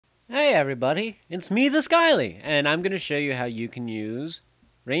Hey everybody, it's me, TheSkylie, and I'm going to show you how you can use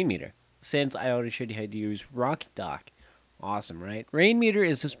RainMeter, since I already showed you how to use RocketDock. Awesome, right? RainMeter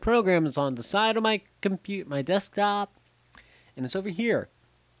is this program that's on the side of my my desktop, and it's over here.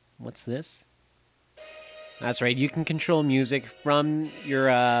 What's this? That's right, you can control music from your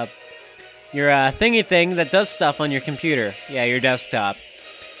thingy thing that does stuff on your computer. Yeah, your desktop.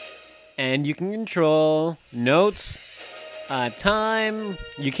 And you can control notes, time.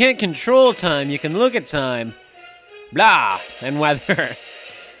 You can't control time, you can look at time. Blah, and weather.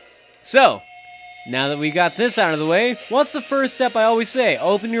 So, now that we got this out of the way, what's the first step I always say?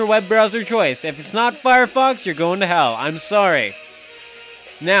 Open your web browser choice. If it's not Firefox, you're going to hell. I'm sorry.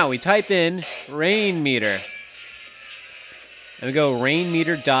 Now, we type in RainMeter. And we go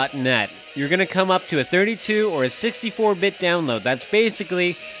rainmeter.net. You're going to come up to a 32 or a 64-bit download. That's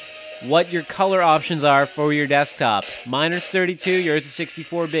basically what your color options are for your desktop. Mine is 32, yours is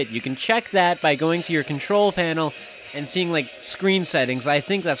 64-bit. You can check that by going to your control panel and seeing like screen settings. I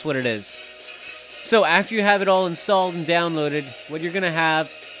think that's what it is. So after you have it all installed and downloaded, what you're gonna have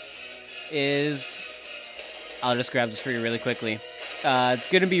is, I'll just grab this for you really quickly.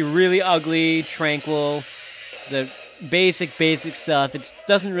 It's gonna be really ugly, tranquil, the basic stuff. It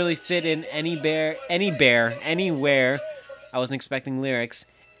doesn't really fit in anywhere. I wasn't expecting lyrics.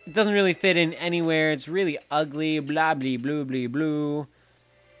 It doesn't really fit in anywhere. It's really ugly, blah blah blue blue blue,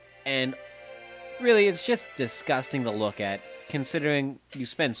 and really it's just disgusting to look at, considering you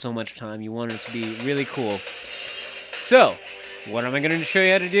spend so much time. You want it to be really cool. So, what am I going to show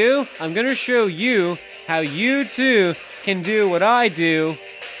you how to do? I'm going to show you how you too can do what I do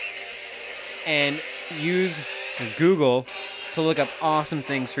and use Google to look up awesome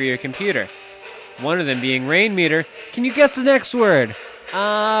things for your computer. One of them being RainMeter. Can you guess the next word?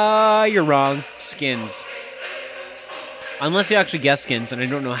 You're wrong. Skins. Unless you actually guess skins, and I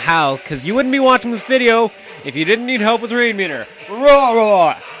don't know how, because you wouldn't be watching this video if you didn't need help with RainMeter.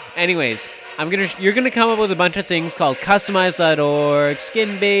 Anyways, you're gonna come up with a bunch of things called customize.org,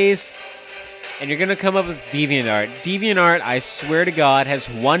 skin base, and you're gonna come up with DeviantArt. DeviantArt, I swear to God, has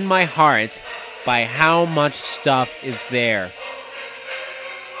won my heart by how much stuff is there.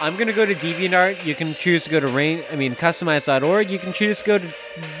 I'm gonna go to DeviantArt. You can choose to go to customize.org. You can choose to go to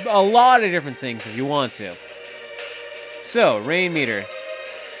a lot of different things if you want to. So, RainMeter,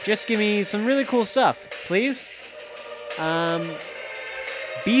 just give me some really cool stuff, please.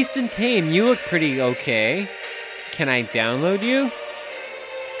 Beast and Tame, you look pretty okay. Can I download you?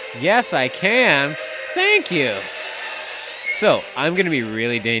 Yes, I can. Thank you. So, I'm gonna be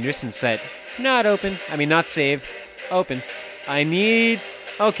really dangerous and set not save, open.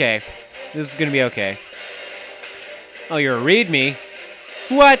 Okay, this is gonna be okay. Oh, you're a readme?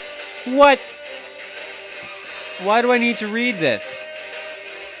 What? Why do I need to read this?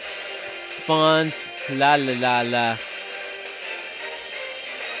 Fonts, la la la la.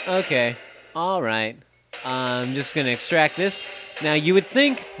 Okay, alright. I'm just gonna extract this. Now you would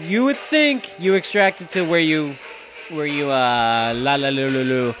think you extract it to where you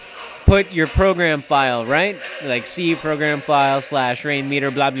put your program file, right? Like C program file /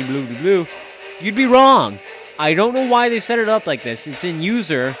 RainMeter blah blah blah blah blah. You'd be wrong. I don't know why they set it up like this. It's in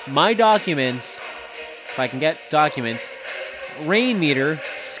user, my documents. If I can get documents, RainMeter,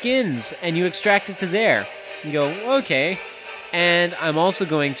 skins, and you extract it to there. You go, okay. And I'm also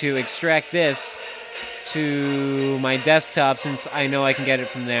going to extract this to my desktop since I know I can get it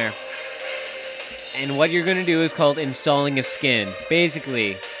from there. And what you're going to do is called installing a skin.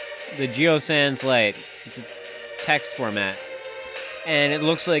 Basically, the GeoSans Lite. It's a text format. And it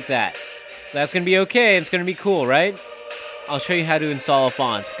looks like that. That's going to be okay. It's going to be cool, right? I'll show you how to install a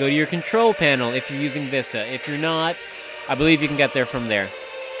font. Go to your control panel if you're using Vista. If you're not, I believe you can get there from there.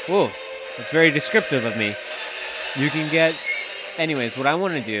 Whoa, that's very descriptive of me. You can get... Anyways, what I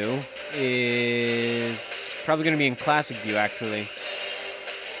want to do is... Probably going to be in Classic View, actually.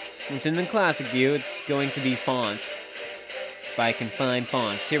 It's in the Classic View. It's going to be fonts. If I can find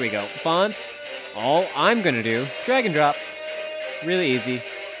fonts. Here we go. Fonts. All I'm going to do, drag and drop. Really easy.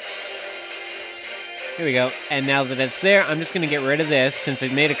 Here we go. And now that it's there, I'm just going to get rid of this since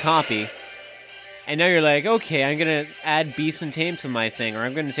it made a copy. And now you're like, okay, I'm going to add Beast and Tame to my thing, or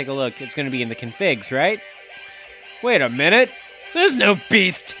I'm going to take a look. It's going to be in the configs, right? Wait a minute. There's no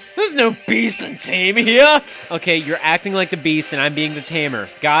Beast and Tame here. Okay, you're acting like the Beast and I'm being the Tamer.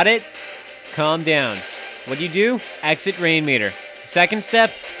 Got it? Calm down. What do? Exit RainMeter. Second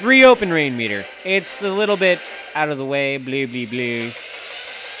step, reopen RainMeter. It's a little bit out of the way, blee blee blee.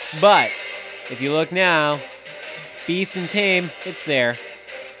 But if you look now, Beast and Tame, it's there.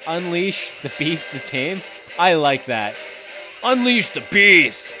 Unleash the Beast and Tame. I like that. Unleash the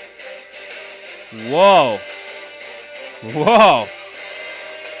Beast. Whoa. Whoa.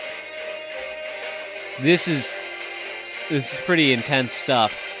 This is pretty intense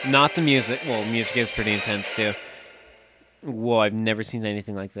stuff. Not the music. Well, music is pretty intense too. Whoa, I've never seen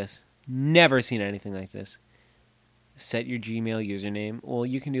anything like this. Never seen anything like this. Set your Gmail username. Well,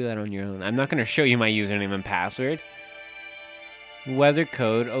 you can do that on your own. I'm not going to show you my username and password. Weather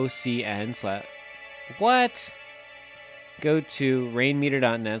code OCN/ what? Go to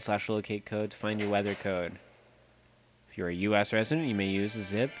rainmeter.net/locate code to find your weather code. If you're a U.S. resident, you may use the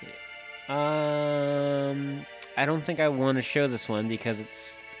zip. I don't think I want to show this one because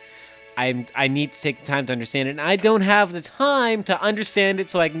it's... I need to take the time to understand it, and I don't have the time to understand it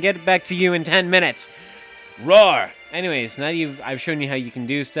so I can get it back to you in 10 minutes. Roar! Anyways, now I've shown you how you can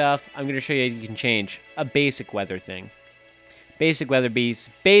do stuff. I'm going to show you how you can change a basic weather thing. Basic weather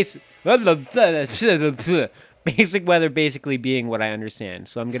basic weather basically being what I understand.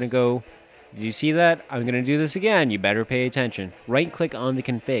 So I'm going to go... Do you see that? I'm going to do this again. You better pay attention. Right-click on the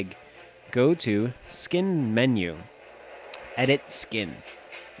config. Go to Skin menu. Edit Skin.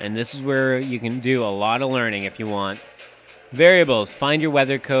 And this is where you can do a lot of learning if you want. Variables. Find your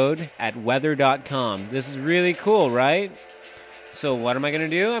weather code at weather.com. This is really cool, right? So what am I going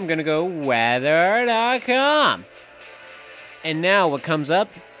to do? I'm going to go weather.com. And now what comes up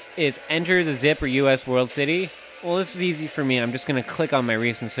is enter the zip or US World City. Well, this is easy for me. I'm just going to click on my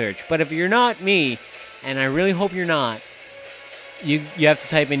recent search. But if you're not me, and I really hope you're not, you have to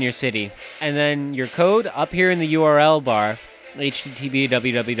type in your city. And then your code up here in the URL bar, http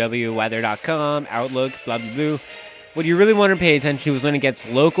www.weather.com, Outlook, blah, blah, blah. What you really want to pay attention to is when it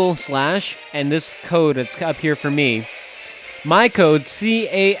gets local / and this code that's up here for me. My code,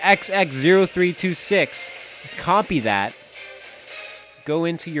 CAXX0326. Copy that. Go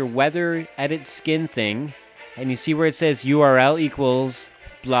into your weather edit skin thing, and you see where it says URL equals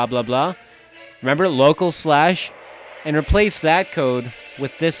blah, blah, blah. Remember, local / and replace that code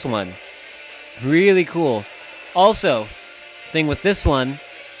with this one. Really cool. Also, thing with this one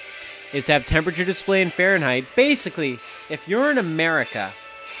is to have temperature display in Fahrenheit. Basically, if you're in America,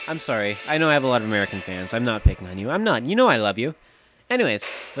 I'm sorry, I know I have a lot of American fans. I'm not picking on you. I'm not. You know I love you.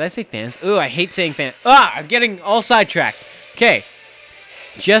 Anyways, did I say fans? Ooh, I hate saying fans. I'm getting all sidetracked. Okay,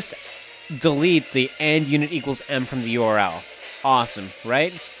 just delete the and unit equals M from the URL. Awesome,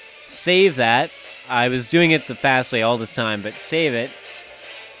 right? Save that. I was doing it the fast way all this time, but save it.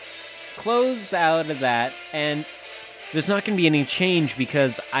 Close out of that, and there's not going to be any change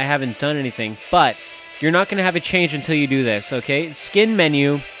because I haven't done anything, but you're not going to have a change until you do this, okay? Skin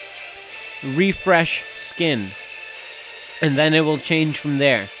menu, refresh skin, and then it will change from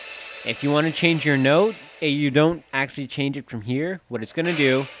there. If you want to change your note, you don't actually change it from here. What it's going to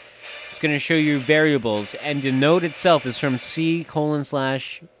do, it's going to show you variables, and the note itself is from C:/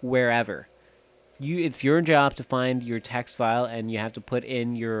 wherever. It's your job to find your text file, and you have to put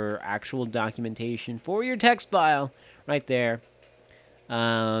in your actual documentation for your text file right there.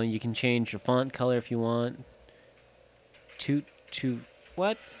 You can change the font color if you want.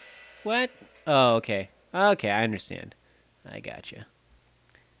 What? What? Oh, okay. Okay, I understand. I gotcha.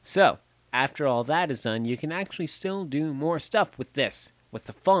 So, after all that is done, you can actually still do more stuff with this. With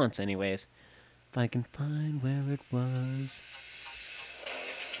the fonts, anyways. If I can find where it was.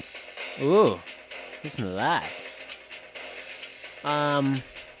 Ooh. Listen to that.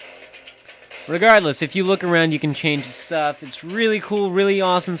 Regardless, if you look around, you can change the stuff. It's really cool, really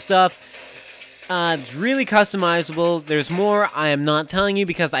awesome stuff. It's really customizable. There's more I am not telling you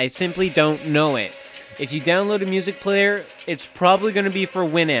because I simply don't know it. If you download a music player, it's probably going to be for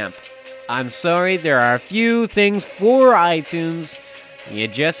Winamp. I'm sorry, there are a few things for iTunes. You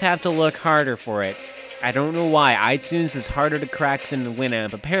just have to look harder for it. I don't know why. iTunes is harder to crack than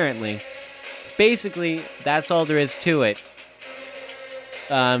Winamp, apparently. Basically, that's all there is to it.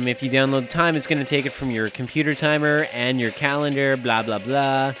 If you download time, it's going to take it from your computer timer and your calendar, blah, blah,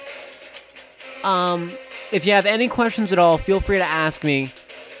 blah. If you have any questions at all, feel free to ask me.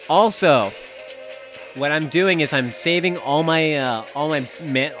 Also, what I'm doing is I'm saving all the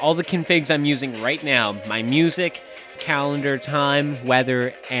configs I'm using right now. My music, calendar, time,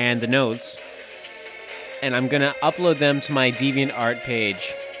 weather, and the notes. And I'm going to upload them to my DeviantArt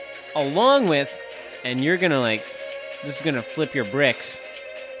page. Along with, and you're gonna this is gonna flip your bricks.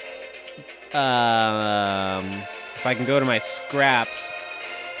 If I can go to my scraps.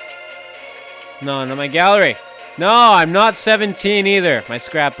 No, not my gallery. No, I'm not 17 either. My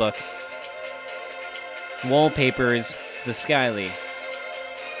scrapbook. Wallpapers, TheSkylie.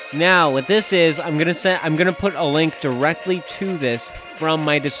 Now, what this is, I'm gonna put a link directly to this from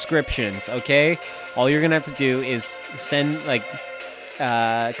my descriptions. Okay, all you're gonna have to do is send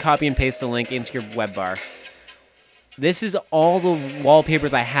copy and paste the link into your web bar. This is all the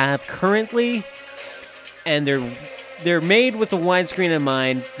wallpapers I have currently, and they're made with a widescreen in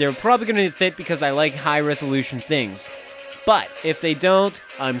mind. They're probably going to fit because I like high-resolution things. But if they don't,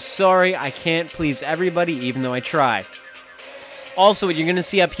 I'm sorry, I can't please everybody, even though I try. Also, what you're going to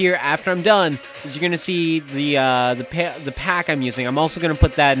see up here after I'm done is you're going to see the pack I'm using. I'm also going to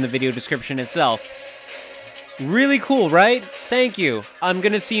put that in the video description itself. Really cool, right? Thank you. I'm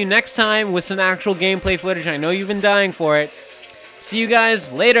going to see you next time with some actual gameplay footage. I know you've been dying for it. See you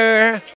guys later!